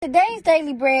Today's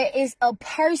Daily Bread is a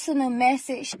personal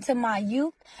message to my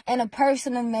youth and a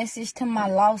personal message to my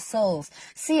lost souls.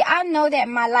 See, I know that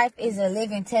my life is a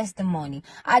living testimony.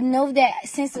 I know that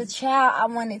since a child, I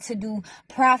wanted to do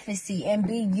prophecy and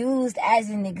be used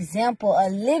as an example, a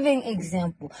living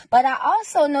example. But I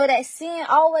also know that sin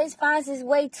always finds its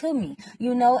way to me,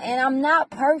 and I'm not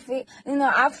perfect.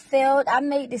 I've failed. I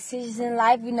made decisions in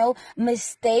life,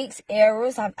 mistakes,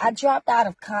 errors. I dropped out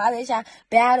of college. I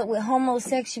battled with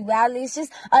homosexuality. It's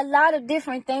just a lot of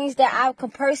different things that I can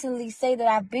personally say that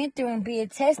I've been through and be a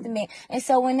testament. And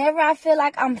so whenever I feel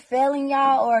like I'm failing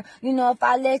y'all, or, if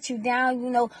I let you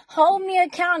down, hold me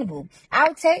accountable.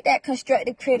 I'll take that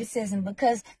constructive criticism,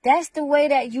 because that's the way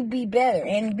that you be better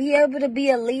and be able to be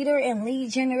a leader and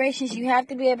lead generations. You have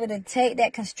to be able to take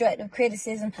that constructive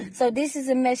criticism. So this is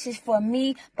a message for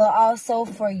me, but also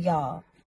for y'all.